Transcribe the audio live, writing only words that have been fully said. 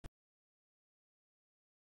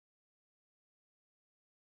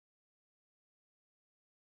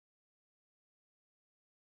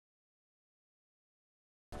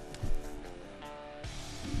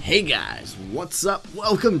Hey guys, what's up?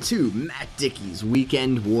 Welcome to Mdickie's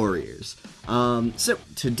Weekend Warriors. So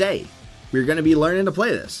today we're going to be learning to play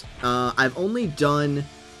this. I've only done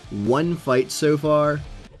one fight so far.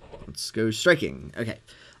 Let's go striking. Okay.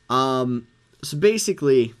 So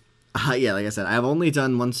basically, yeah, like I said, I've only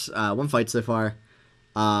done one fight so far.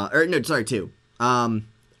 Or no, sorry, two.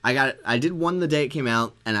 I did one the day it came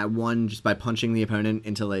out, and I won just by punching the opponent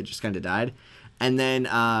until they just kind of died. And then,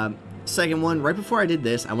 second one, right before I did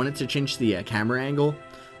this, I wanted to change the camera angle.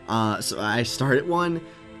 So I started one,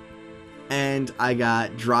 and I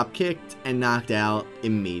got drop kicked and knocked out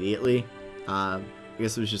immediately. I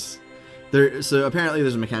guess it was just there. So apparently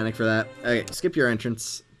there's a mechanic for that. Okay, skip your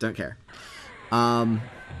entrance. Don't care.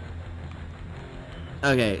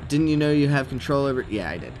 Okay, didn't you know you have control over? Yeah,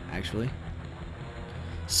 I did actually.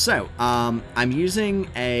 So I'm using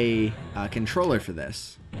a controller for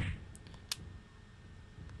this.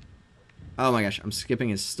 Oh my gosh, I'm skipping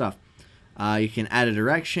his stuff. You can add a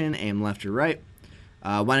direction, aim left or right.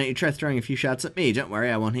 Why don't you try throwing a few shots at me? Don't worry,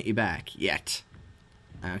 I won't hit you back. Yet.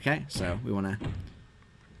 Okay, so we want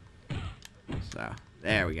to... So,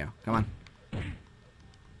 there we go. Come on.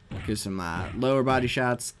 Do some lower body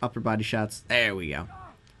shots, upper body shots. There we go.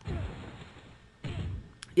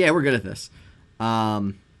 Yeah, we're good at this. Do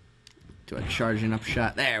a charging up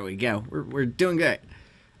shot. There we go. We're doing good.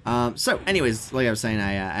 So anyways, like I was saying,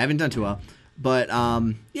 I haven't done too well, but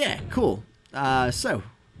yeah, cool. So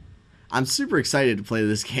I'm super excited to play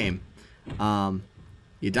this game.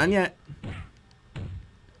 You done yet?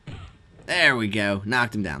 There we go.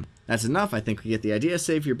 Knocked him down. That's enough. I think we get the idea.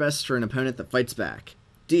 Save your best for an opponent that fights back.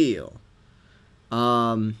 Deal.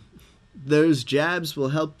 Those jabs will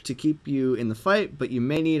help to keep you in the fight, but you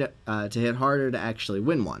may need to hit harder to actually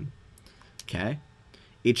win one. Okay.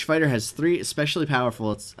 Each fighter has 3 especially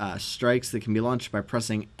powerful strikes that can be launched by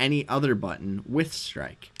pressing any other button with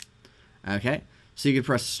strike. Okay, so you could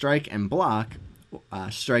press strike and block,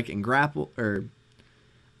 strike and grapple,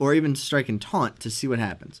 or even strike and taunt to see what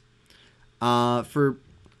happens.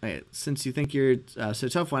 Since you think you're so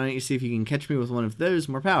tough, why don't you see if you can catch me with one of those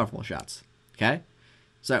more powerful shots? Okay,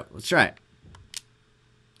 so let's try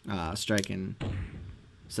it. Strike and...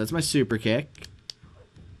 So that's my super kick.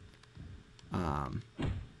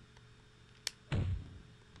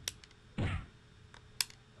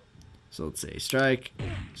 So let's say strike,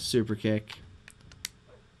 super kick.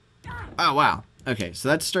 Oh, wow. Okay, so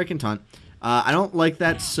that's strike and taunt. I don't like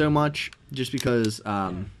that so much just because,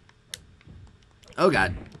 oh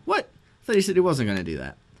god. What? I thought he said he wasn't going to do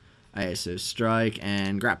that. Okay, so strike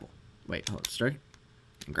and grapple. Wait, hold on. Strike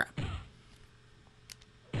and grapple.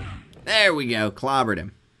 There we go. Clobbered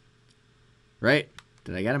him. Right?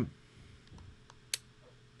 Did I get him?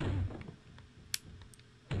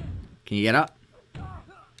 Can you get up?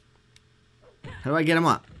 How do I get him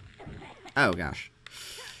up? Oh, gosh.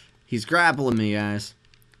 He's grappling me, guys.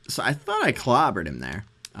 So I thought I clobbered him there.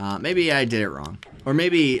 Maybe I did it wrong. Or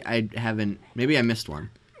maybe I haven't... Maybe I missed one.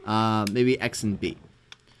 Maybe X and B.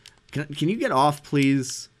 Can you get off,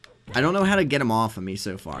 please? I don't know how to get him off of me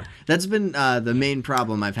so far. That's been the main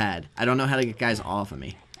problem I've had. I don't know how to get guys off of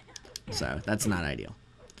me. So that's not ideal.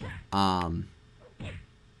 I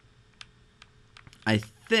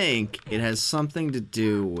think it has something to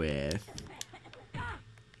do with...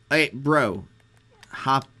 Hey, bro.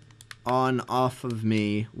 Hop on off of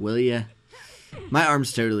me, will ya? My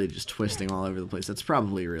arm's totally just twisting all over the place. That's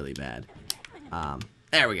probably really bad.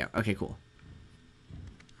 There we go. Okay, cool.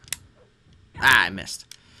 Ah, I missed.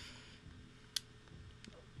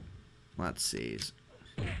 Let's see.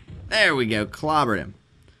 There we go. Clobbered him.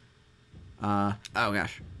 Oh,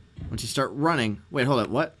 gosh. Once you start running... Wait, hold up.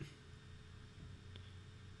 What?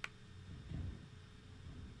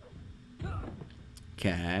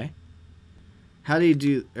 Okay. How do you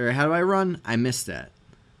do... Or how do I run? I missed that.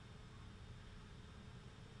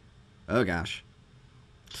 Oh, gosh.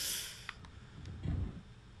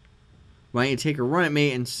 Why don't you take a run at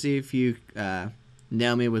me and see if you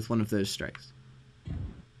nail me with one of those strikes.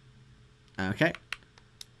 Okay.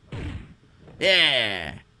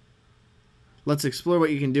 Yeah! Let's explore what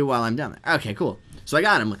you can do while I'm down there. Okay, cool. So I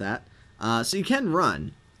got him with that. So you can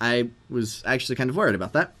run. I was actually kind of worried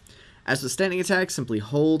about that. As a standing attack, simply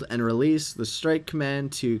hold and release the strike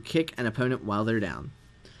command to kick an opponent while they're down.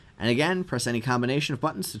 And again, press any combination of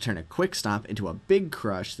buttons to turn a quick stomp into a big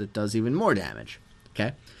crush that does even more damage.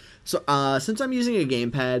 Okay? So, since I'm using a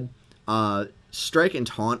gamepad, strike and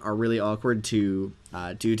taunt are really awkward to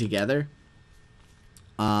do together.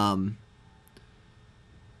 Yeah,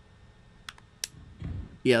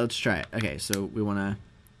 let's try it. Okay, so we want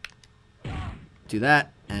to do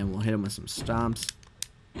that, and we'll hit him with some stomps.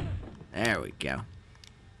 There we go.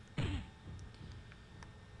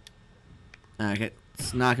 Okay,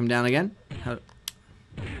 let's knock him down again.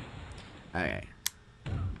 Okay.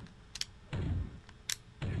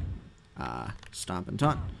 Stomp and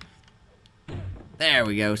taunt. There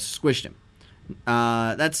we go. Squished him.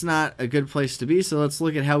 That's not a good place to be, so let's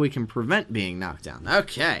look at how we can prevent being knocked down.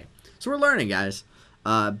 Okay. So we're learning, guys.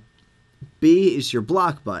 B is your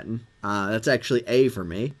block button. That's actually A for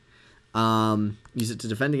me. Use it to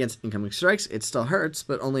defend against incoming strikes. It still hurts,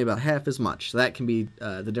 but only about half as much. So that can be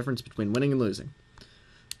the difference between winning and losing.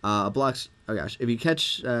 Blocks. Oh gosh, if you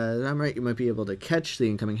catch I'm right, you might be able to catch the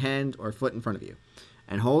incoming hand or foot in front of you,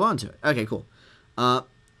 and hold on to it. Okay, cool.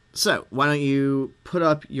 So why don't you put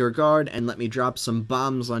up your guard and let me drop some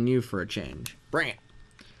bombs on you for a change? Bring it.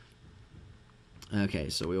 Okay,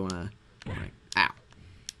 so we wanna. Ow.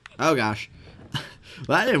 Oh gosh.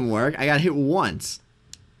 Well, that didn't work. I got hit once.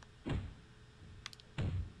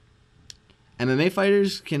 MMA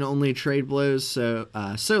fighters can only trade blows so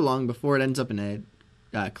long before it ends up in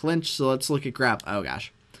a clinch, so let's look at grapple. Oh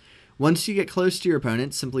gosh. Once you get close to your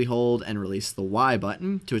opponent, simply hold and release the Y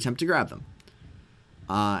button to attempt to grab them.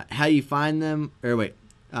 How you find them, or wait,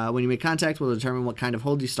 when you make contact will determine what kind of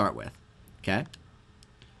hold you start with. Okay?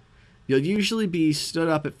 You'll usually be stood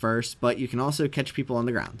up at first, but you can also catch people on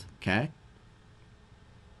the ground. Okay?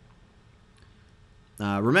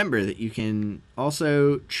 Remember that you can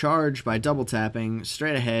also charge by double tapping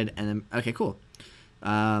straight ahead and then... Okay, cool.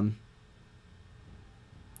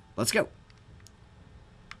 Let's go.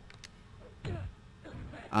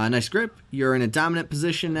 Nice grip. You're in a dominant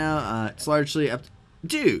position now. It's largely up...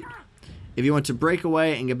 Dude! If you want to break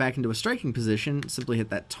away and get back into a striking position, simply hit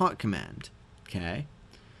that taunt command. Okay.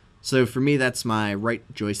 So for me, that's my right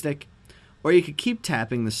joystick. Or you could keep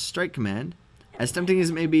tapping the strike command. As tempting as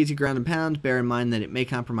it may be to ground and pound, bear in mind that it may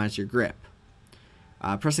compromise your grip.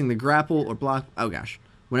 Pressing the grapple or block... Oh gosh.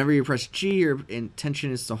 Whenever you press G, your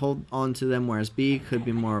intention is to hold on to them, whereas B could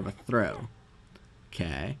be more of a throw.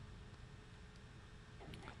 Okay.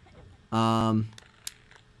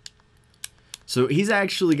 So he's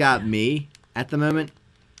actually got me at the moment.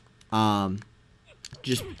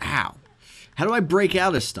 Just, ow. How do I break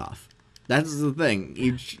out of stuff? That's the thing.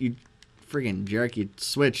 You friggin' jerk, you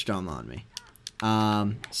switched on me.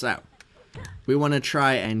 So, we want to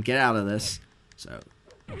try and get out of this. So,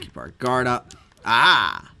 keep our guard up.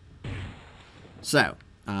 Ah! So,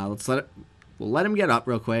 we'll let him get up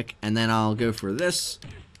real quick, and then I'll go for this.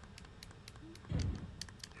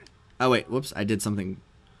 Oh, wait, whoops, I did something.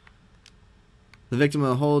 The victim of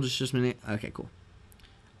the hold is just minute. Okay, cool.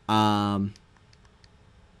 Again,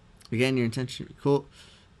 your intention, cool.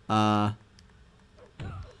 I'm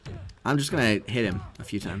just gonna hit him a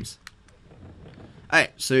few times.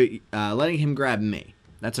 Alright, so letting him grab me.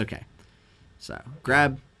 That's okay. So,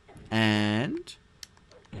 grab and...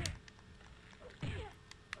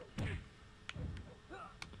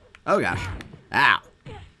 Oh gosh. Ow.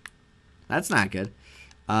 That's not good.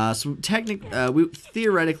 So we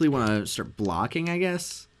theoretically want to start blocking, I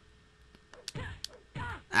guess.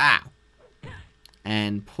 Ow.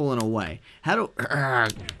 And pulling away. How do...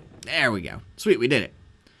 there we go. Sweet, we did it.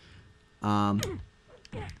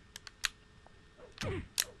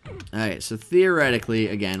 Alright, so theoretically,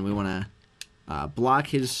 again, we want to block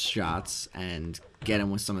his shots and get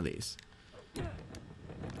him with some of these.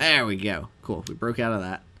 There we go. Cool, we broke out of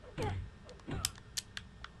that.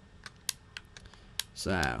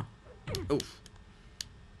 So, oof.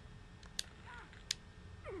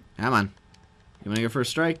 Come on. You want to go for a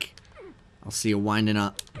strike? I'll see you winding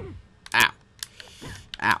up. Ow.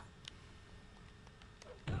 Ow.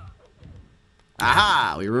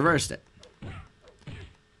 Aha! We reversed it.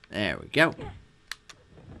 There we go.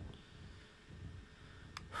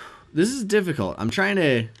 This is difficult. I'm trying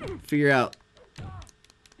to figure out...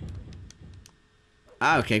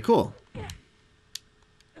 Ah, okay, cool.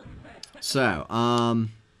 So,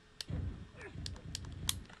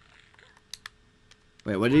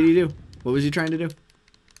 wait, what did he do? What was he trying to do?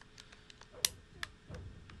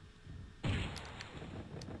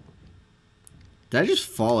 Did I just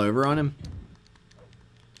fall over on him?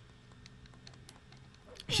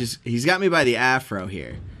 He's got me by the afro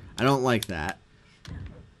here. I don't like that.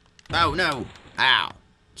 Oh, no. Ow.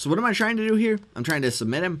 So what am I trying to do here? I'm trying to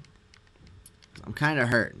submit him. I'm kind of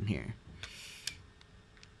hurting here.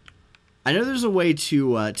 I know there's a way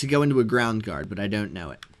to go into a ground guard, but I don't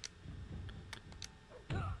know it.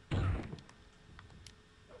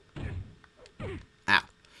 Ow.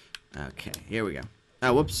 Okay, here we go.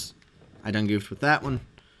 Oh, whoops. I done goofed with that one.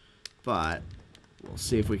 But we'll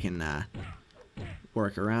see if we can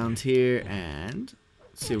work around here and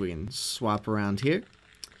see if we can swap around here.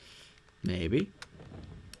 Maybe.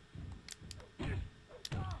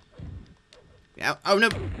 Oh, no.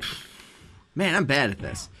 Man, I'm bad at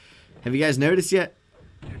this. Have you guys noticed yet?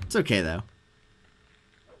 It's okay, though.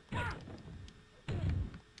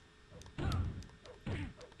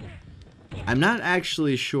 I'm not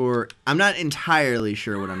actually sure. I'm not entirely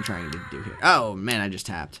sure what I'm trying to do here. Oh, man, I just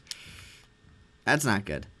tapped. That's not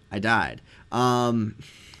good. I died.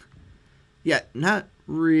 Yeah, not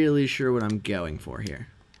really sure what I'm going for here.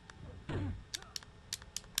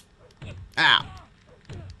 Ow.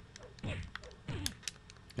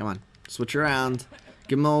 Come on. Switch around.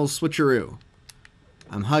 Give him a little switcheroo.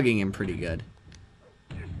 I'm hugging him pretty good.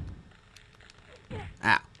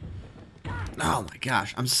 Ow. Oh my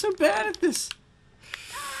gosh. I'm so bad at this.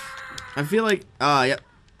 I feel like... Oh, yep.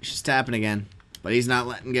 She's tapping again. But he's not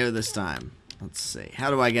letting go this time. Let's see. How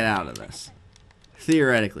do I get out of this?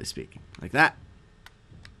 Theoretically speaking. Like that.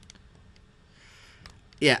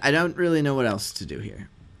 Yeah, I don't really know what else to do here.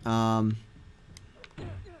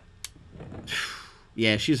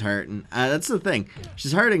 Yeah, she's hurting. That's the thing.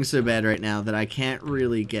 She's hurting so bad right now that I can't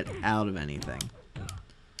really get out of anything.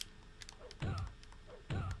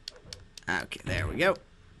 Okay, there we go.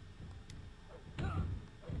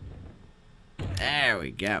 There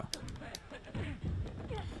we go.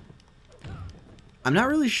 I'm not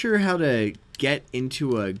really sure how to get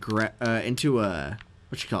into a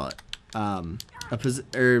what you call it?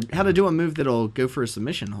 Or how to do a move that'll go for a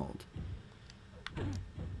submission hold.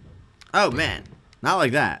 Oh man, not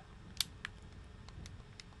like that.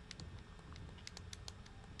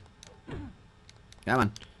 Come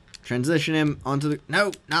on. Transition him onto the...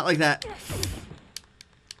 No, not like that.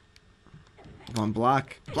 Come on,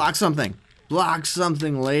 block. Block something. Block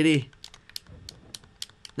something, lady.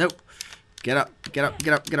 Nope. Get up. Get up.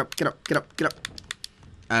 Get up. Get up. Get up. Get up. Get up.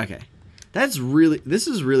 Okay. That's really... This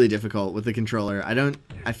is really difficult with the controller.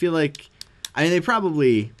 I feel like... I mean, they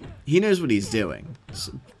probably... He knows what he's doing.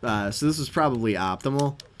 So this is probably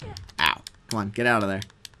optimal. Ow. Come on. Get out of there.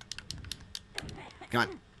 Come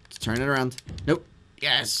on. Let's turn it around. Nope.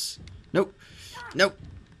 Yes. Nope. Nope.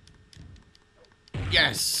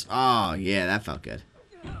 Yes. Oh, yeah, that felt good.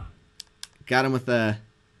 Got him with a...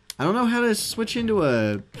 I don't know how to switch into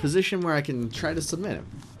a position where I can try to submit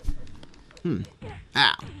him.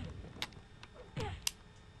 Ow.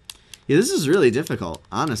 Yeah, this is really difficult,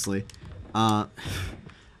 honestly. I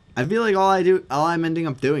feel like all I'm ending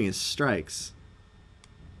up doing is strikes.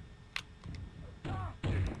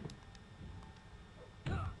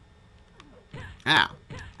 Ow.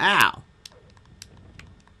 Ow.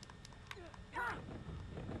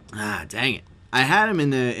 Ah, dang it. I had him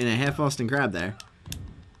in a half Boston Crab there.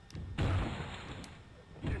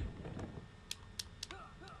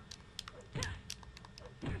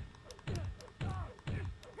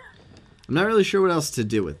 I'm not really sure what else to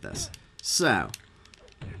do with this. So.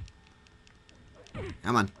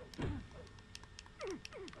 Come on.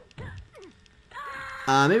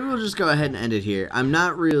 Maybe we'll just go ahead and end it here. I'm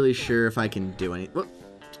not really sure if I can do any... Well,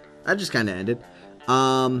 that just kind of ended.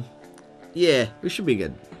 Yeah, we should be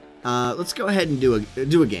good. Let's go ahead and do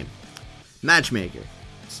a game. Matchmaker.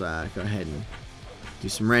 Let's go ahead and do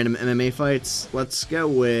some random MMA fights. Let's go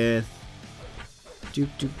with...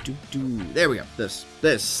 There we go. This.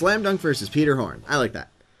 Slam Dunk versus Peter Horn. I like that.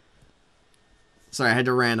 Sorry, I had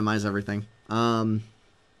to randomize everything. So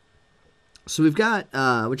we've got,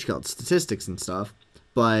 what you call it, statistics and stuff.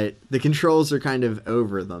 But the controls are kind of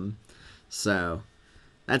over them. So,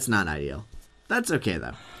 that's not ideal. That's okay,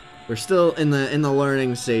 though. We're still in the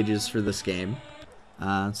learning stages for this game.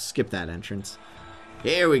 Skip that entrance.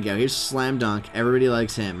 Here we go. Here's Slam Dunk. Everybody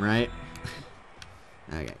likes him, right?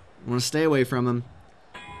 Okay. I want to stay away from him.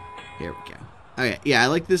 Here we go. Okay, yeah, I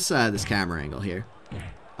like this this camera angle here.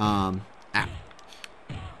 Ow.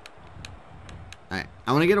 Alright,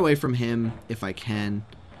 I want to get away from him if I can.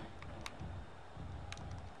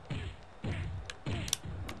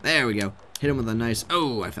 There we go. Hit him with a nice...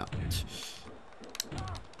 Oh, I fell.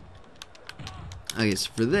 Okay, so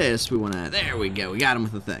for this, we want to... There we go. We got him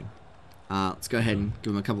with the thing. Let's go ahead and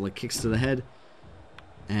give him a couple of kicks to the head.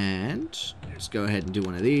 And let's go ahead and do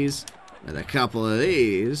one of these. With a couple of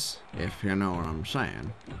these, if you know what I'm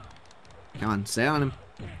saying. Come on, stay on him.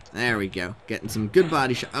 There we go. Getting some good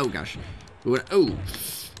body shot. Oh, gosh. Oh.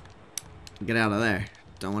 Get out of there.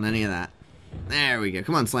 Don't want any of that. There we go.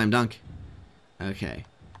 Come on, Slam Dunk. Okay.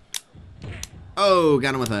 Oh,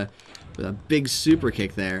 got him with a big super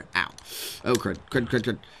kick there. Ow. Oh, crud.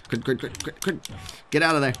 Get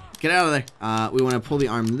out of there. Get out of there. We want to pull the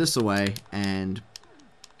arm this away and...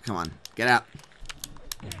 Come on. Get out.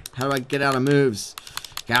 How do I get out of moves?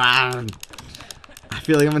 Come on. I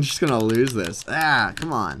feel like I'm just going to lose this. Ah,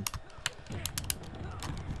 come on.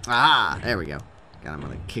 Ah, there we go. Got him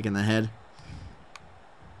with a kick in the head.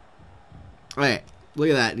 Wait, look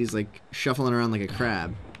at that. He's like shuffling around like a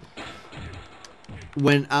crab.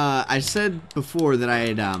 When I said before that I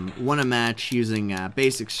had won a match using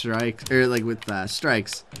basic strikes, or like with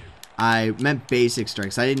strikes, I meant basic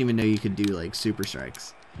strikes. I didn't even know you could do like super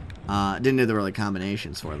strikes. Didn't know there were like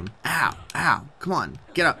combinations for them. Ow, ow, come on,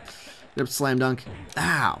 get up. Get up, slam dunk.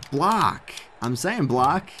 Ow, block. I'm saying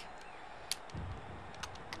block.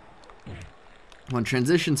 Come on,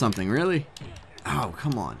 transition something, really? Oh,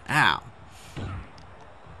 come on, ow.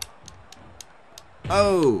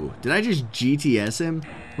 Oh, did I just GTS him?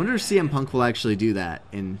 Wonder if CM Punk will actually do that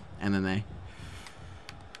in MMA.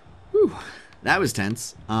 Whew, that was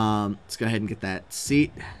tense. Let's go ahead and get that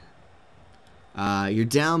seat. You're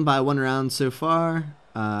down by 1 round so far.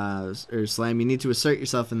 Or Slam, you need to assert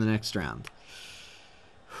yourself in the next round.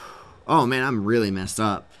 Oh man, I'm really messed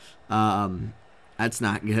up. That's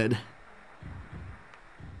not good.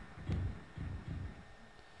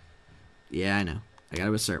 Yeah, I know. I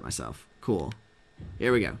gotta assert myself. Cool.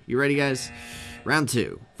 Here we go. You ready, guys? Round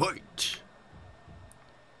 2. Fight!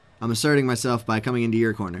 I'm asserting myself by coming into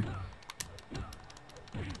your corner.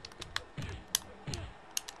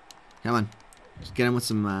 Come on. Just get him with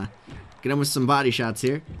some body shots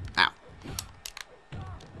here. Ow.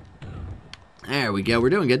 There we go.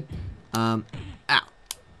 We're doing good. Ow.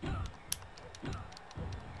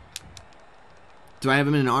 Do I have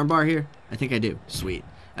him in an armbar here? I think I do. Sweet.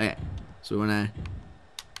 Okay. So we want to...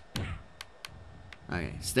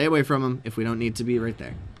 Okay, stay away from him if we don't need to be right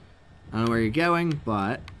there. I don't know where you're going,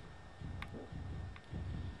 but...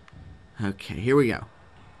 Okay, here we go.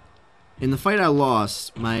 In the fight I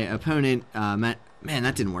lost, my opponent, man,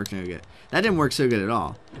 that didn't work so good. That didn't work so good at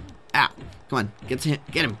all. Ow. Come on, get to him.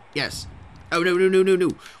 Get him. Yes. Oh, no, no, no, no, no.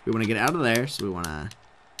 We want to get out of there, so we want to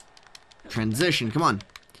transition. Come on.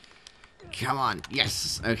 Come on.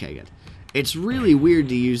 Yes. Okay, good. It's really weird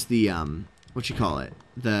to use the, what you call it?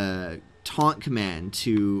 The... taunt command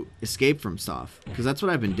to escape from stuff, because that's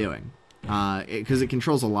what I've been doing, because it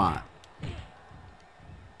controls a lot.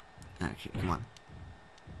 Okay, come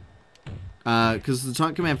on, because the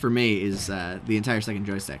taunt command for me is the entire second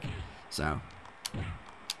joystick. So,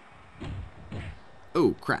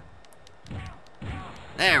 oh crap,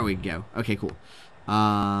 there we go. Okay, cool.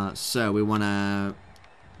 So we want to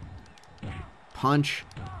punch.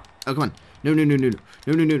 Oh, come on. No, no, no, no,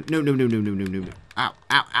 no, no, no, no, no, no, no, no, no, no, no. Ow,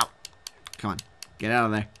 ow, ow. Come on. Get out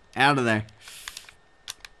of there. Out of there.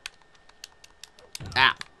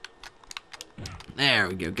 Ow. There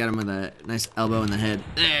we go. Got him with a nice elbow in the head.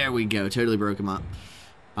 There we go. Totally broke him up.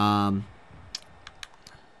 Ow.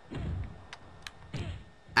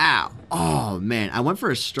 Oh, man. I went for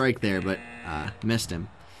a strike there, but missed him.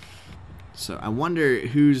 So I wonder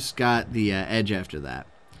who's got the edge after that.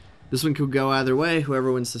 This one could go either way.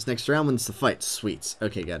 Whoever wins this next round wins the fight. Sweet.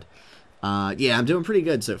 Okay, good. Yeah, I'm doing pretty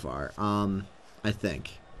good so far. I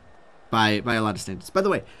think. By a lot of standards. By the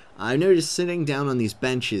way, I noticed sitting down on these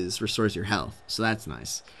benches restores your health, so that's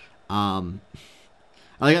nice. I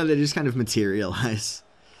like how they just kind of materialize.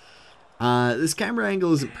 This camera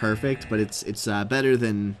angle isn't perfect, but it's better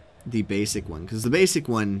than the basic one, because the basic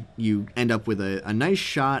one you end up with a nice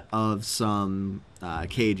shot of some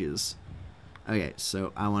cages. Okay,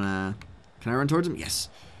 so I wanna... Can I run towards him? Yes.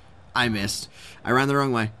 I missed. I ran the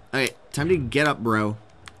wrong way. Okay, time to get up, bro.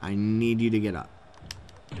 I need you to get up.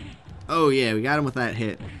 Oh, yeah, we got him with that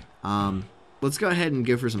hit. Let's go ahead and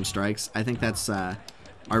go for some strikes. I think that's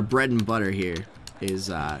our bread and butter here is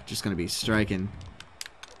just going to be striking.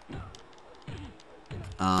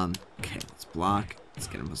 Okay, let's block. Let's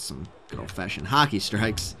get him with some good old-fashioned hockey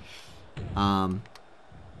strikes. Ow.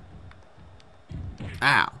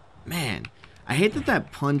 Man. I hate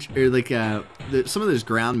that punch, or like, some of those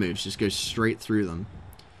ground moves just go straight through them.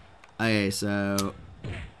 Okay, so,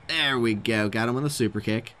 there we go. Got him with a super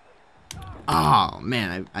kick. Oh,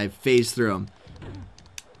 man, I phased through him.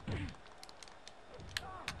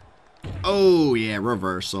 Oh, yeah,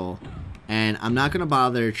 reversal. And I'm not going to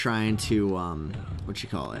bother trying to, what you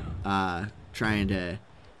call it? Trying to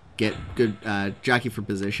get good, jockey for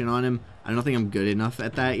position on him. I don't think I'm good enough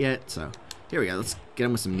at that yet, so here we go. Let's get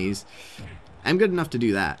him with some knees. I'm good enough to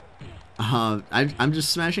do that. I'm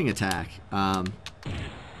just smashing attack. Ow.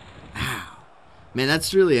 Man,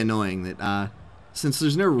 that's really annoying that, since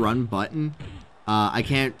there's no run button, I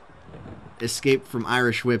can't escape from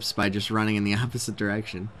Irish whips by just running in the opposite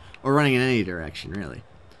direction. Or running in any direction, really.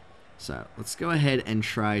 So, let's go ahead and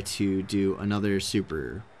try to do another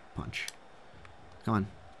super punch. Come on.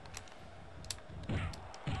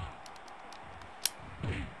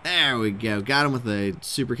 There we go. Got him with a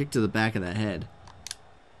super kick to the back of the head.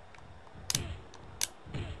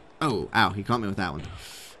 Oh, ow. He caught me with that one.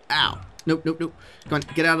 Ow. Nope, nope, nope. Come on,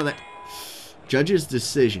 get out of there. Judge's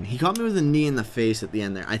decision. He caught me with a knee in the face at the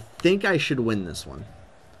end there. I think I should win this one.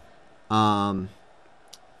 Come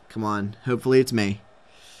on. Hopefully it's me.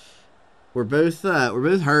 We're both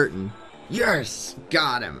hurting. Yes!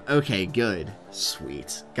 Got him. Okay, good.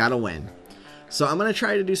 Sweet. Gotta win. So I'm gonna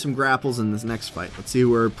try to do some grapples in this next fight. Let's see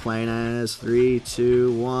who we're playing as. 3,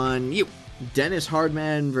 2, 1, you! Dennis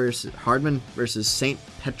Hardman versus Saint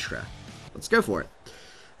Petra. Let's go for it.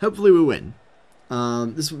 Hopefully we win.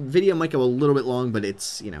 This video might go a little bit long, but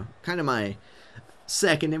it's, you know, kind of my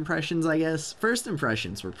second impressions, I guess. First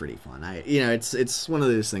impressions were pretty fun. It's one of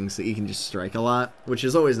those things that you can just strike a lot, which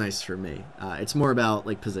is always nice for me. It's more about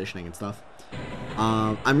like positioning and stuff.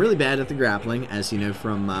 I'm really bad at the grappling, as you know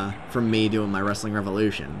from me doing my Wrestling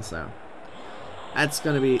Revolution. So that's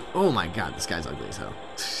gonna be. Oh my God, this guy's ugly as hell.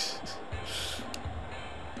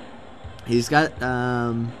 He's got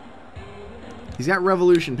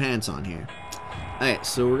Revolution pants on here. Okay,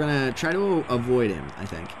 so we're gonna try to avoid him, I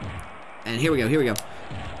think. And here we go, here we go.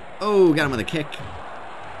 Oh, got him with a kick.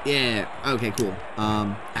 Yeah, okay, cool.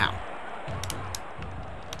 Ow.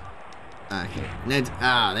 Okay,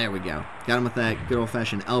 there we go. Got him with that good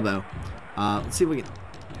old-fashioned elbow. Let's see if we can...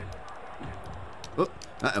 Oh,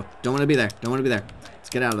 uh-oh, don't want to be there, don't want to be there.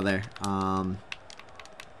 Let's get out of there.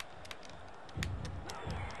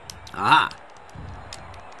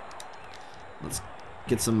 Let's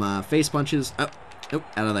get some face punches. Oh, nope,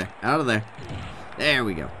 out of there, out of there. There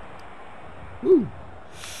we go. Woo.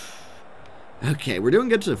 Okay, we're doing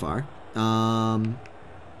good so far.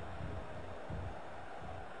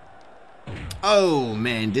 Oh,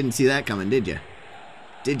 man, didn't see that coming, did you?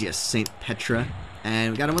 Did you, Saint Petra?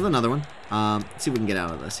 And we got him with another one. Let's see if we can get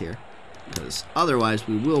out of this here, because otherwise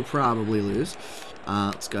we will probably lose.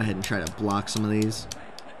 Let's go ahead and try to block some of these.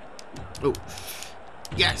 Oh,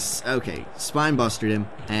 yes. Okay, spine busted him,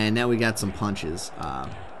 and now we got some punches.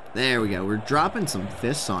 There we go. We're dropping some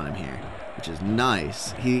fists on him here, which is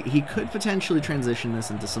nice. He could potentially transition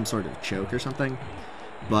this into some sort of choke or something,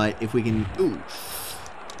 but if we can... Ooh,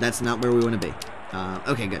 that's not where we want to be.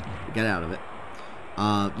 Okay, good. We got out of it.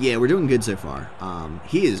 Yeah, we're doing good so far.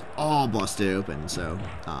 He is all busted open, so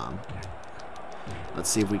let's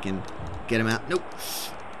see if we can get him out. Nope.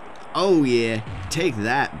 Oh, yeah. Take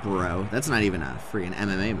that, bro. That's not even a freaking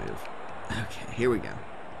MMA move. Okay, here we go.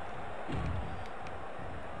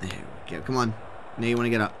 There we go. Come on. Now you want to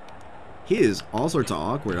get up. He is all sorts of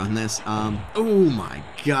awkward on this. Oh, my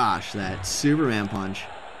gosh. That Superman punch.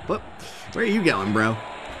 Whoop. Where are you going, bro?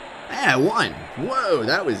 Yeah, I won. Whoa,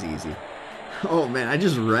 that was easy. Oh, man, I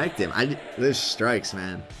just wrecked him. Those strikes,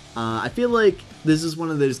 man. I feel like this is one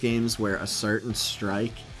of those games where a certain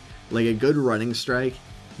strike, like a good running strike,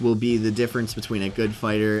 will be the difference between a good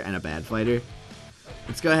fighter and a bad fighter.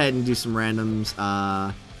 Let's go ahead and do some randoms.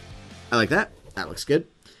 I like that. That looks good.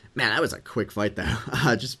 Man, that was a quick fight, though.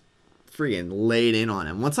 Just freaking laid in on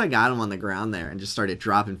him. Once I got him on the ground there and just started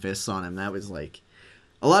dropping fists on him, that was like...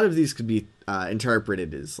 A lot of these could be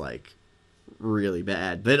interpreted as, like, really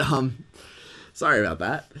bad. But, sorry about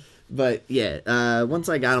that. But, yeah, once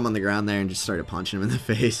I got him on the ground there and just started punching him in the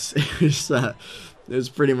face, it was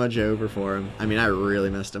pretty much over for him. I mean, I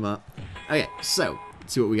really messed him up. Okay, so,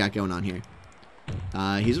 let's see what we got going on here.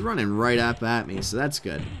 He's running right up at me, so that's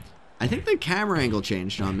good. I think the camera angle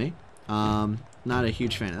changed on me. Not a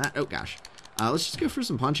huge fan of that. Oh, gosh. Let's just go for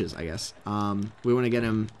some punches, I guess. We want to get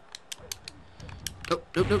him... Oh,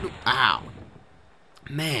 nope, nope, nope. Ow.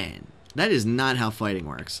 Man, that is not how fighting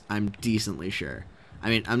works. I'm decently sure. I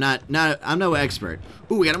mean, I'm no expert.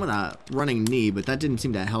 Ooh, we got him with a running knee, but that didn't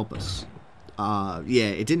seem to help us. Yeah,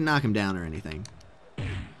 it didn't knock him down or anything.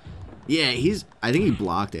 Yeah, I think he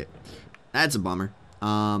blocked it. That's a bummer.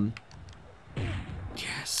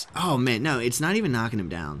 Yes. Oh, man, no, it's not even knocking him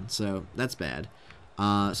down, so that's bad.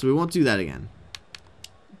 So we won't do that again.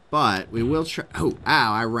 But we will try... Oh,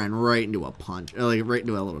 ow, I ran right into a punch. Like, right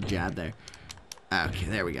into a little jab there. Okay,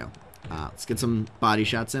 there we go. Let's get some body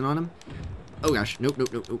shots in on him. Oh, gosh. Nope, nope,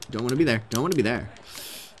 nope, nope. Don't want to be there. Don't want to be there.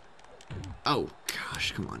 Oh,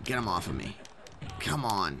 gosh. Come on. Get him off of me. Come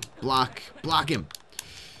on. Block. Block him.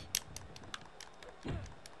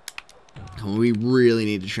 Come on, we really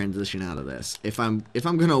need to transition out of this. If I'm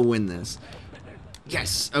going to win this.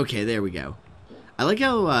 Yes. Okay, there we go. I like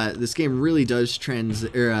how this game really does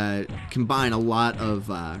combine a lot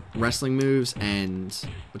of wrestling moves and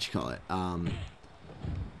what you call it.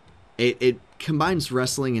 It combines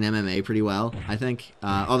wrestling and MMA pretty well, I think.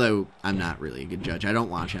 Although I'm not really a good judge. I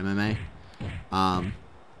don't watch MMA.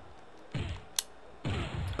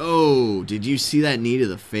 Oh, did you see that knee to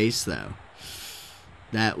the face though?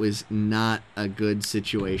 That was not a good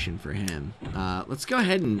situation for him. Let's go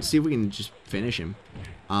ahead and see if we can just finish him.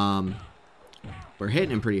 We're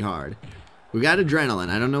hitting him pretty hard. We got adrenaline.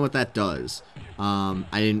 I don't know what that does. I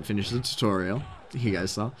didn't finish the tutorial. You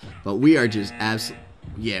guys saw. But we are just absolutely...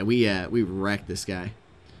 Yeah, we wrecked this guy.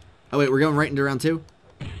 Oh, wait, we're going right into round 2?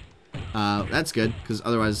 That's good, because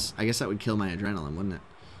otherwise, I guess that would kill my adrenaline, wouldn't it?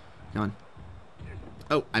 Come on.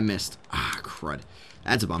 Oh, I missed. Ah, crud.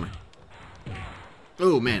 That's a bummer.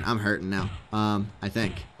 Oh, man, I'm hurting now. I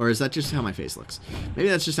think. Or is that just how my face looks? Maybe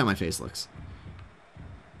that's just how my face looks.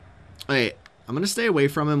 Okay, I'm going to stay away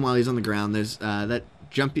from him while he's on the ground. There's, that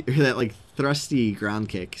jumpy, that, like, thrusty ground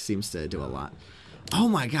kick seems to do a lot. Oh,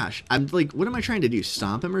 my gosh. I'm, like, what am I trying to do?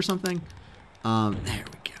 Stomp him or something? There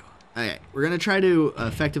we go. Okay, we're going to try to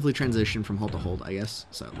effectively transition from hold to hold, I guess.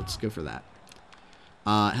 So, let's go for that.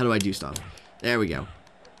 How do I do stuff? There we go.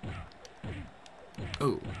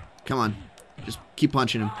 Oh, come on. Just keep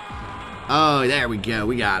punching him. Oh, there we go.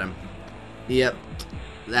 We got him. Yep.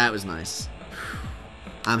 That was nice.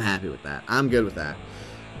 I'm happy with that. I'm good with that.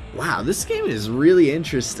 Wow, this game is really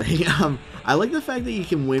interesting. I like the fact that you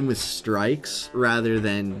can win with strikes rather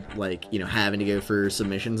than, like, you know, having to go for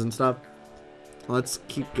submissions and stuff. Let's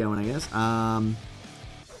keep going, I guess.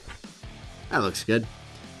 That looks good.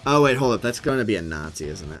 Oh, wait, hold up. That's going to be a Nazi,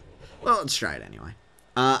 isn't it? Well, let's try it anyway.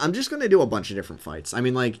 I'm just going to do a bunch of different fights. I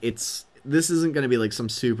mean, like, this isn't going to be, like, some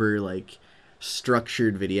super, like,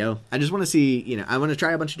 structured video. I just want to see, you know, I want to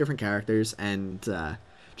try a bunch of different characters and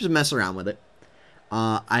just mess around with it.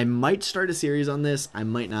 I might start a series on this. I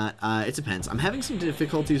might not. It depends. I'm having some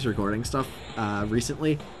difficulties recording stuff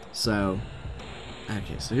recently, so...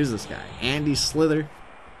 Okay, so who's this guy? Andy Slither.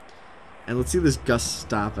 And let's see this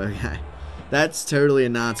Gustavo guy. That's totally a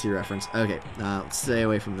Nazi reference. Okay, let's stay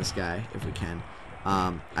away from this guy if we can.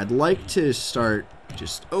 I'd like to start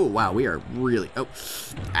just... Oh, wow, we are really... Oh,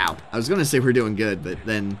 ow. I was going to say we're doing good, but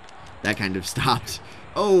then that kind of stopped.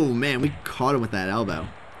 Oh, man, we caught him with that elbow.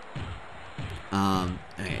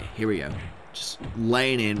 Okay, here we go. Just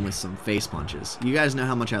laying in with some face punches. You guys know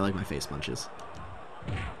how much I like my face punches.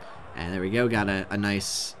 And there we go. Got a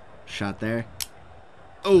nice shot there.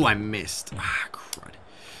 Oh, I missed. Ah, crud.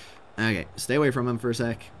 Okay, stay away from him for a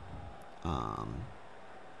sec.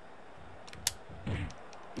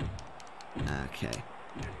 Okay.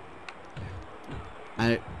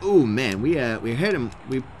 Oh, man. We hit him.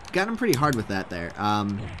 We got him pretty hard with that there.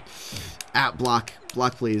 Block.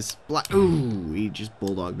 Block, please. Block. Ooh, he just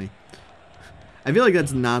bulldogged me. I feel like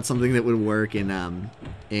that's not something that would work in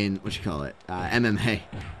what you call it? MMA.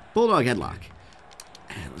 Bulldog headlock.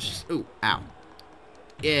 And let's just... Ooh, ow.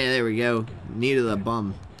 Yeah, there we go. Knee to the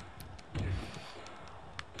bum.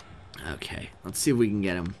 Okay, let's see if we can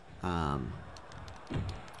get him. Come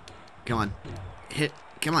on. Hit.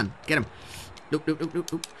 Come on, get him. Nope, nope, nope,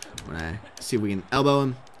 nope, nope. Wanna see if we can elbow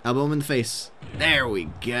him. Elbow him in the face. There we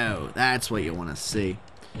go. That's what you want to see.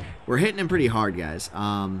 We're hitting him pretty hard, guys.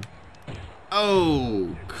 Oh,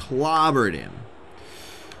 clobbered him.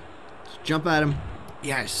 Just jump at him.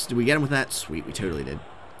 Yes. Did we get him with that? Sweet, we totally did.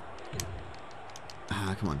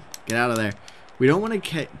 Come on. Get out of there. We don't want to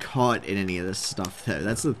get caught in any of this stuff, though.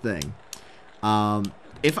 That's the thing.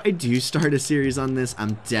 If I do start a series on this,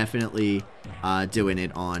 I'm definitely doing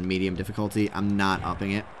it on medium difficulty. I'm not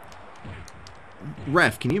upping it.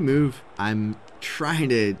 Ref, can you move? I'm trying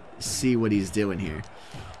to see what he's doing here.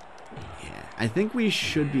 Yeah, I think we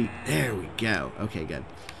should be... There we go. Okay, good.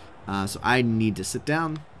 So I need to sit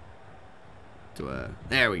down.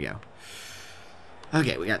 There we go.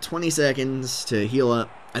 Okay, we got 20 seconds to heal up.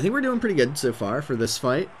 I think we're doing pretty good so far for this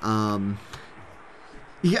fight.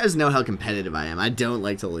 You guys know how competitive I am. I don't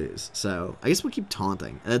like to lose. So I guess we'll keep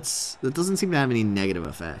taunting. That doesn't seem to have any negative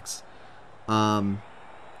effects.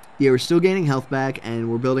 Yeah, we're still gaining health back,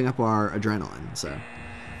 and we're building up our adrenaline, so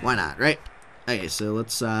why not, right? Okay, so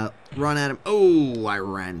let's run at him. Oh, I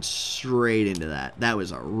ran straight into that. That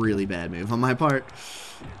was a really bad move on my part,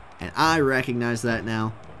 and I recognize that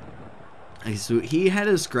now. Okay, so he had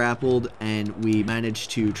us grappled, and we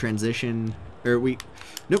managed to transition, or we...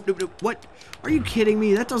 Nope, nope, nope. What? Are you kidding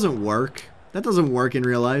me? That doesn't work. That doesn't work in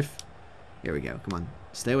real life. Here we go. Come on.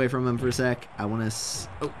 Stay away from him for a sec. I want to...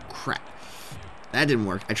 Oh, crap. That didn't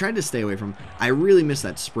work. I tried to stay away from him. I really missed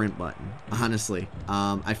that sprint button, honestly.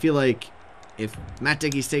 I feel like if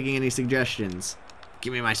Mdickie's taking any suggestions,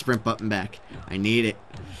 give me my sprint button back. I need it.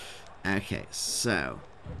 Okay, so...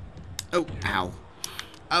 Oh, ow.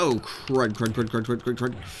 Oh, crud, crud, crud, crud, crud, crud,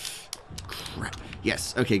 crud. Crap.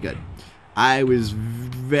 Yes, okay, good. I was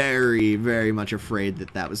very, very much afraid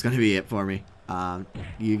that that was going to be it for me.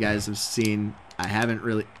 You guys have seen, I haven't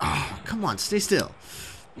really... Oh, come on, stay still.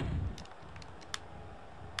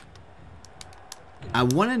 I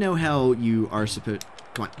want to know how you are supposed...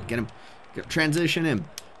 Come on, get him. Transition him.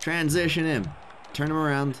 Transition him. Turn him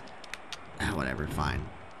around. Ah, whatever, fine.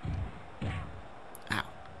 Ow.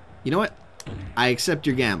 You know what? I accept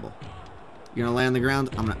your gamble. You're gonna lay on the ground?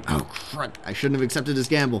 I'm gonna... Oh, crud. I shouldn't have accepted his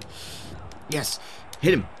gamble. Yes.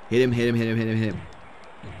 Hit him. Hit him, hit him, hit him, hit him, hit him.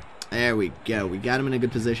 There we go. We got him in a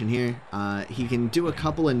good position here. He can do a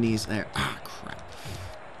couple of knees there. Ah, crap.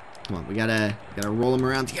 Come on, we gotta roll him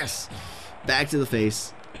around. Yes! Back to the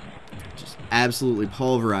face. Just absolutely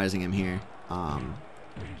pulverizing him here.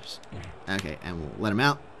 Okay, and we'll let him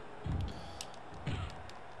out.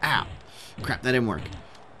 Ow. Crap, that didn't work.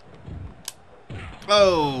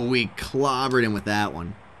 Oh, we clobbered him with that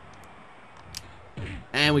one.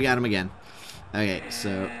 And we got him again. Okay,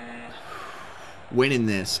 so... winning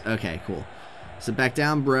this. Okay, cool. Sit back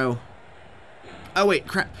down, bro. Oh, wait,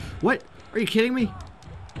 crap. What? Are you kidding me?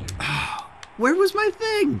 Oh, where was my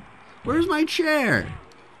thing? Where's my chair?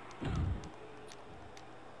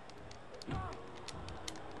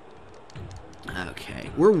 Okay,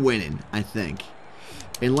 we're winning, I think.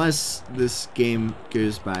 Unless this game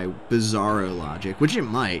goes by bizarro logic, which it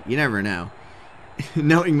might. You never know.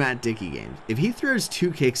 Knowing Mdickie games. If he throws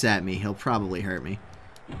 2 kicks at me, he'll probably hurt me.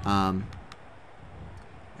 Okay.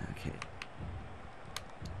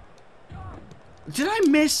 Did I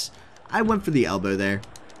miss? I went for the elbow there.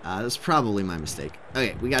 That's probably my mistake.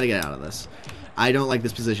 Okay, we gotta get out of this. I don't like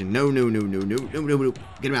this position. No, no, no, no, no, no, no, no.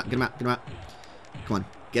 Get him out, get him out, get him out. Come on,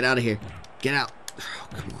 get out of here. Get out. Oh,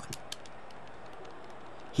 come on.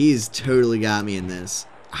 He's totally got me in this.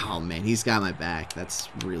 Oh, man, he's got my back. That's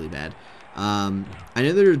really bad. I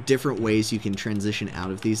know there are different ways you can transition out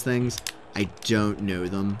of these things. I don't know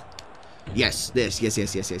them. Yes, this. Yes,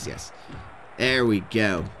 yes, yes, yes, yes. There we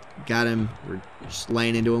go. Got him. We're just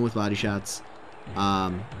laying into him with body shots.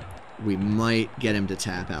 We might get him to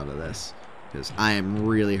tap out of this, because I am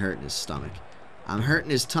really hurting his stomach. I'm hurting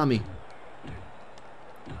his tummy.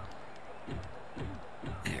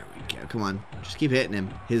 There we go. Come on. Just keep hitting him.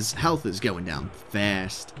 His health is going down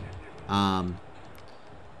fast.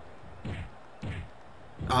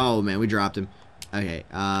 Oh, man. We dropped him. Okay.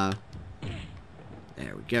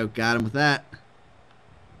 There we go. Got him with that.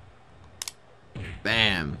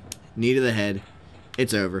 Bam. Knee to the head.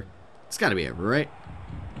 It's over. It's got to be over, right?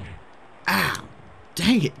 Ow.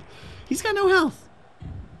 Dang it. He's got no health.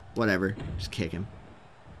 Whatever. Just kick him.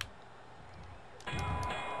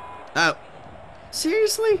 Oh.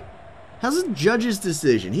 Seriously? How's the judge's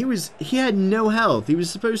decision? He had no health. He was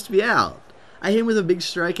supposed to be out. I hit him with a big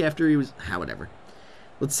strike after he was... whatever.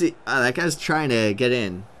 Let's see. That guy's trying to get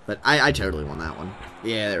in. But I totally won that one.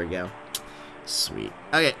 Yeah, there we go. Sweet.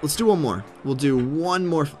 Okay, let's do one more. We'll do one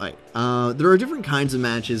more fight. There are different kinds of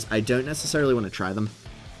matches. I don't necessarily want to try them.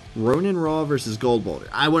 Ronin Raw versus Gold Boulder.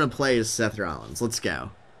 I want to play as Seth Rollins. Let's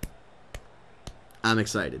go. I'm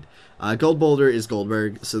excited. Gold Boulder is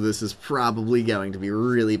Goldberg, so this is probably going to be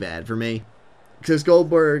really bad for me. Because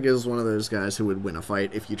Goldberg is one of those guys who would win a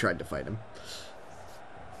fight if you tried to fight him.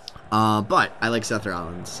 But I like Seth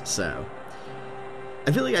Rollins, so...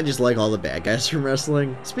 I feel like I just like all the bad guys from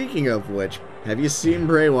wrestling. Speaking of which, have you seen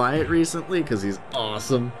Bray Wyatt recently? Because he's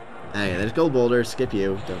awesome. Hey, there's Gold Boulder. Skip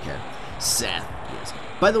you. Don't care. Seth. Yes.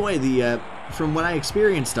 By the way, from what I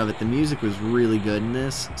experienced of it, the music was really good in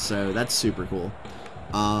this, so that's super cool.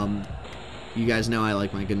 You guys know I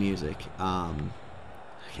like my good music.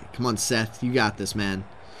 Okay, come on, Seth. You got this, man.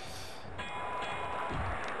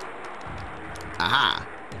 Aha.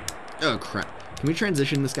 Oh, crap. Can we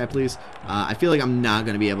transition this guy, please? I feel like I'm not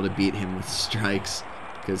going to be able to beat him with strikes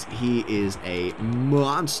because he is a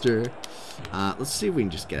monster. Let's see if we can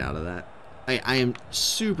just get out of that. I am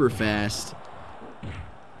super fast.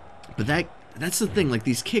 But that's the thing. Like,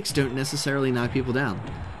 these kicks don't necessarily knock people down.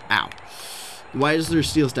 Ow. Why is there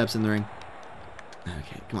steel steps in the ring?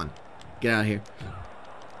 Okay, come on. Get out of here.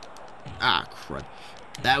 Ah, crud.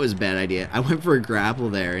 That was a bad idea. I went for a grapple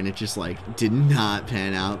there, and it just, like, did not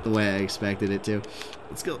pan out the way I expected it to.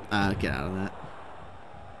 Let's go, get out of that.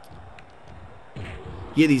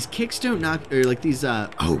 Yeah, these kicks don't knock, or, like, these,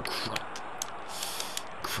 oh, crap.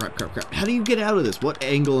 Crap, crap, crap. How do you get out of this? What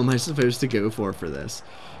angle am I supposed to go for this?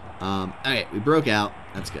 Okay, we broke out.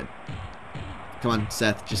 That's good. Come on,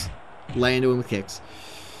 Seth, just lay into him with kicks.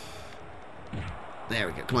 There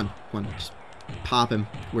we go. Come on, come on, just... pop him.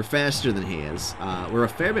 We're faster than he is. We're a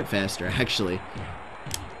fair bit faster, actually.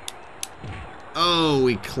 Oh,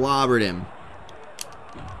 we clobbered him.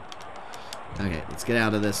 Okay, let's get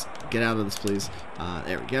out of this. Get out of this, please.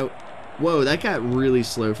 There we go. Whoa, that got really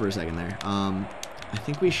slow for a second there. I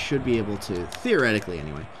think we should be able to, theoretically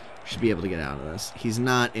anyway, should be able to get out of this. He's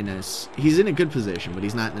not in a... He's in a good position, but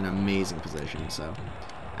he's not in an amazing position, so...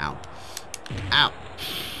 Ow. Ow.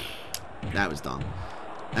 That was dumb.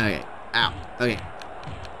 Okay. Ow. Okay.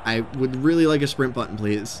 I would really like a sprint button,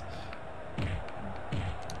 please.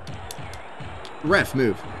 Ref,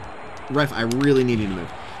 move. Ref, I really need you to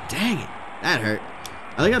move. Dang it. That hurt.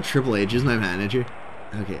 I like how Triple H is my manager.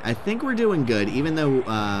 Okay, I think we're doing good, even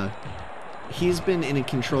though he's been in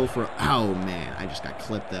control for... Oh, man. I just got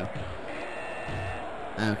clipped, though.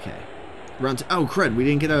 Okay. Run to... Oh, crud. We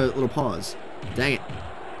didn't get a little pause. Dang it.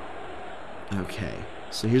 Okay.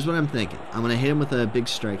 So here's what I'm thinking. I'm going to hit him with a big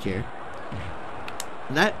strike here.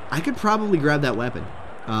 That... I could probably grab that weapon.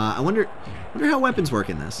 I wonder how weapons work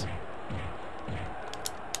in this.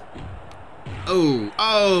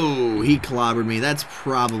 Oh, he clobbered me. That's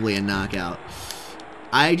probably a knockout.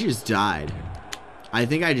 I just died. I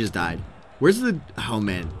think I just died. Where's the... Oh,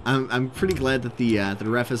 man. I'm pretty glad that the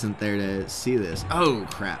ref isn't there to see this. Oh,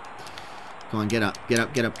 crap. Come on, get up. Get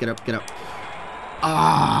up, get up, get up, get up.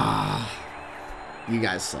 Ah. You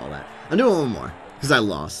guys saw that. I'm doing one more, because I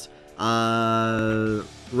lost.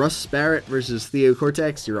 Russ Barrett versus Theo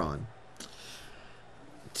Cortex. You're on.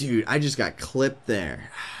 Dude, I just got clipped there.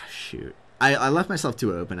 Shoot. I left myself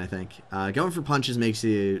too open, I think. Going for punches makes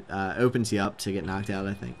you, opens you up to get knocked out,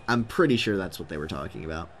 I think. I'm pretty sure that's what they were talking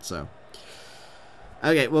about, so.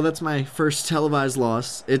 Okay, well, that's my first televised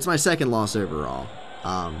loss. It's my second loss overall.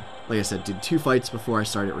 Like I said, did 2 fights before I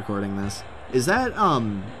started recording this. Is that,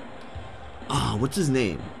 oh, what's his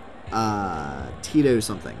name? Tito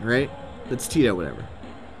something, right? That's Tito whatever.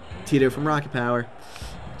 Tito from Rocket Power.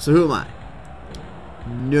 So who am I?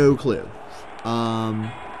 No clue.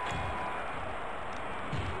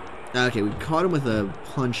 Okay, we caught him with a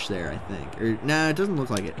punch there, I think. Or, nah, it doesn't look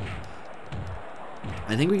like it.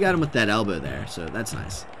 I think we got him with that elbow there, so that's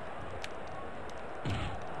nice.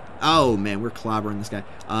 Oh, man, we're clobbering this guy.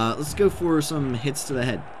 Let's go for some hits to the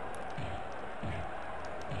head.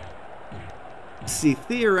 See,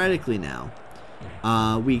 theoretically now,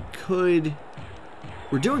 we could...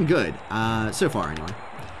 We're doing good, so far anyway.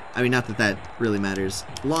 I mean, not that that really matters.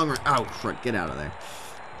 Long run... Oh, crud, get out of there.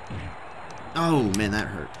 Oh, man, that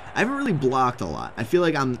hurt. I haven't really blocked a lot. I feel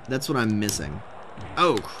like that's what I'm missing.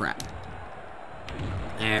 Oh, crap.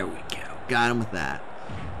 There we go. Got him with that.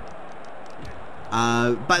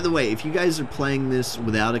 By the way, if you guys are playing this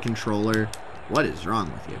without a controller, what is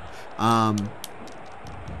wrong with you?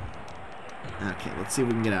 Okay, let's see if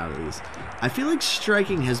we can get out of these. I feel like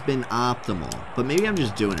striking has been optimal, but maybe I'm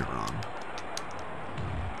just doing it wrong.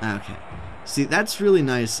 Okay. See, that's really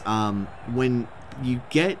nice. When you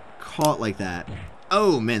get caught like that.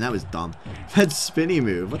 Oh, man, that was dumb. That spinny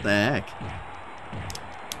move. What the heck?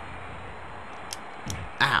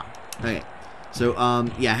 Ow. Okay. So,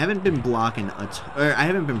 yeah, I haven't been blocking a ton, or I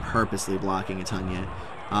haven't been purposely blocking a ton yet.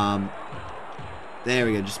 There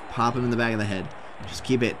we go. Just pop him in the back of the head. Just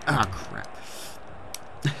keep it. Oh, crap.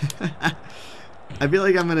 I feel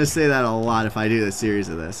like I'm going to say that a lot if I do a series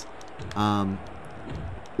of this.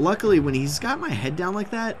 Luckily, when he's got my head down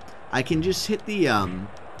like that, I can just hit the,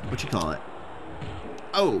 what you call it?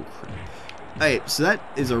 Oh, crap. Alright, so that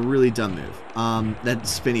is a really dumb move. That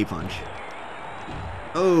spinny punch.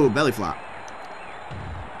 Oh, belly flop.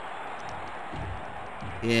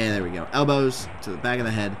 Yeah, there we go. Elbows to the back of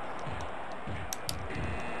the head.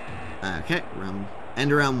 Okay,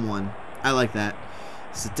 end of round 1. I like that.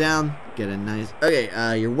 Sit down, get a nice...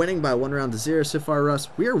 Okay, you're winning by 1 round to 0 so far, Russ.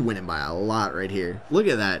 We are winning by a lot right here. Look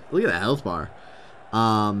at that. Look at that health bar.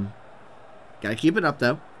 Gotta keep it up,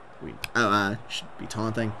 though. Should be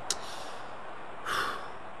taunting.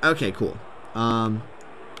 Okay, cool.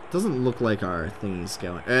 Doesn't look like our thingy's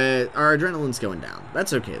going... our adrenaline's going down.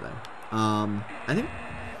 That's okay, though. I think...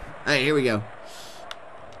 Alright, here we go.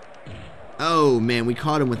 Oh, man, we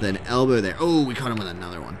caught him with an elbow there. Oh, we caught him with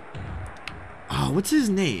another one. Oh, what's his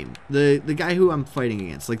name? The guy who I'm fighting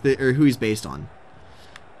against, like or who he's based on.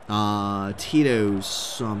 Tito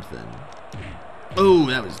something. Oh,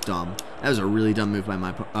 that was dumb. That was a really dumb move by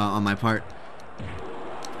on my part.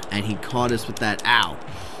 And he caught us with that. Ow.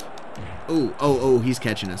 Oh, he's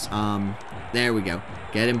catching us. There we go.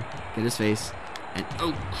 Get him. Get his face. And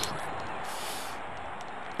oh, crap.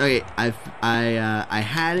 Okay, I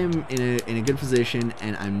had him in a good position,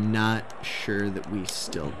 and I'm not sure that we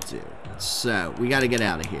still do. So we got to get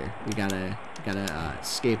out of here. We gotta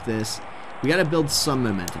escape this. We gotta build some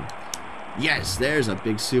momentum. Yes, there's a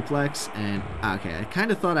big suplex, and okay, I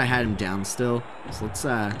kind of thought I had him down still. So let's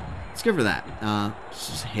go for that. Let's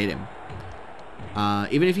just hit him.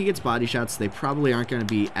 Even if he gets body shots, they probably aren't going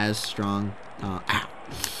to be as strong. Ow,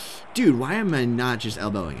 dude, why am I not just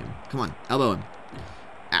elbowing him? Come on, elbow him.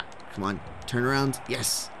 Ow. Come on. Turn around.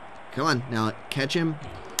 Yes. Come on. Now, catch him.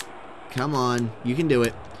 Come on. You can do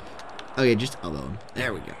it. Okay, just elbow him.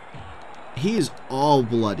 There we go. He is all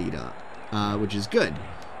bloodied up, which is good.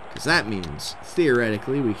 Because that means,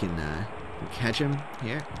 theoretically, we can catch him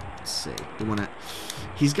here. Let's see. We want to...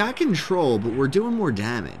 He's got control, but we're doing more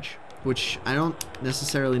damage, which I don't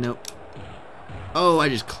necessarily know. Oh, I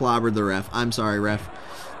just clobbered the ref. I'm sorry, ref.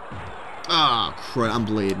 Oh, crap. I'm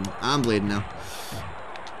bleeding. I'm bleeding now.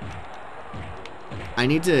 I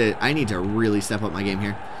need to really step up my game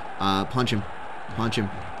here. Punch him. Punch him.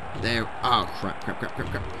 There. Oh, crap, crap, crap, crap,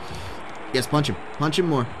 crap. Yes, punch him. Punch him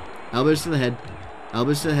more. Elbows to the head.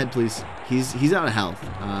 Elbows to the head, please. He's out of health.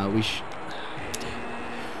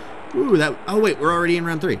 Ooh, that... Oh, wait, we're already in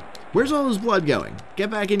round 3. Where's all this blood going? Get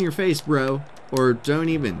back in your face, bro. Or don't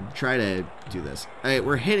even try to do this. All right,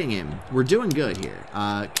 we're hitting him. We're doing good here.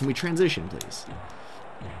 Can we transition, please?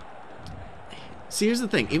 See, here's the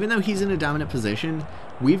thing. Even though he's in a dominant position,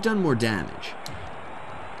 we've done more damage.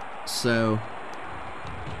 So...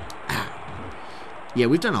 Yeah,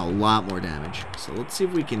 we've done a lot more damage. So let's see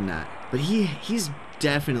if we can... But he's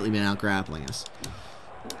definitely been out grappling us.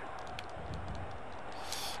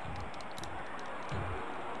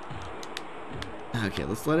 Okay,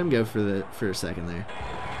 let's let him go for a second there.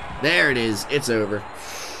 There it is. It's over.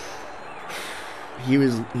 He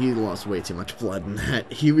lost way too much blood in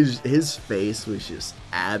that. His face was just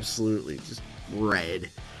absolutely just red.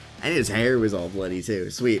 And his hair was all bloody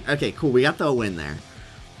too. Sweet. Okay, cool. We got the win there.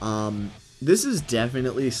 This is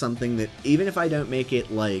definitely something that, even if I don't make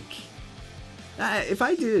it, like, if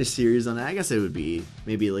I did a series on it, I guess it would be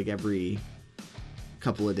maybe like every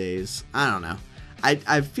couple of days. I don't know.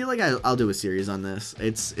 I feel like I'll do a series on this.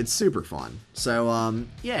 It's super fun. So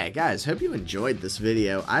yeah, guys, hope you enjoyed this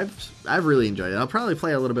video. I've really enjoyed it. I'll probably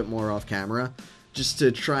play a little bit more off camera just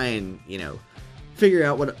to try and, you know, figure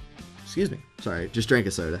out what... Excuse me. Sorry, just drank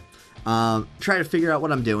a soda. Try to figure out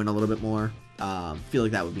what I'm doing a little bit more. Feel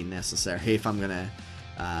like that would be necessary if I'm gonna,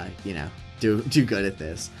 you know, do good at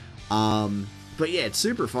this. But yeah, it's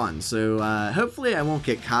super fun. So hopefully I won't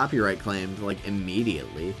get copyright claimed like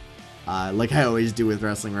immediately, like I always do with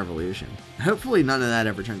Wrestling Revolution. Hopefully none of that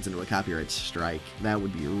ever turns into a copyright strike. That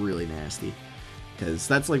would be really nasty, because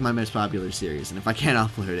that's like my most popular series, and if I can't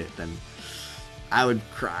upload it, then I would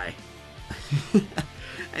cry.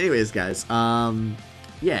 Anyways, guys,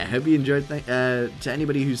 yeah, hope you enjoyed. To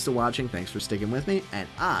anybody who's still watching, thanks for sticking with me, and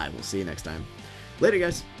I will see you next time. Later,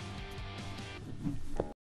 guys.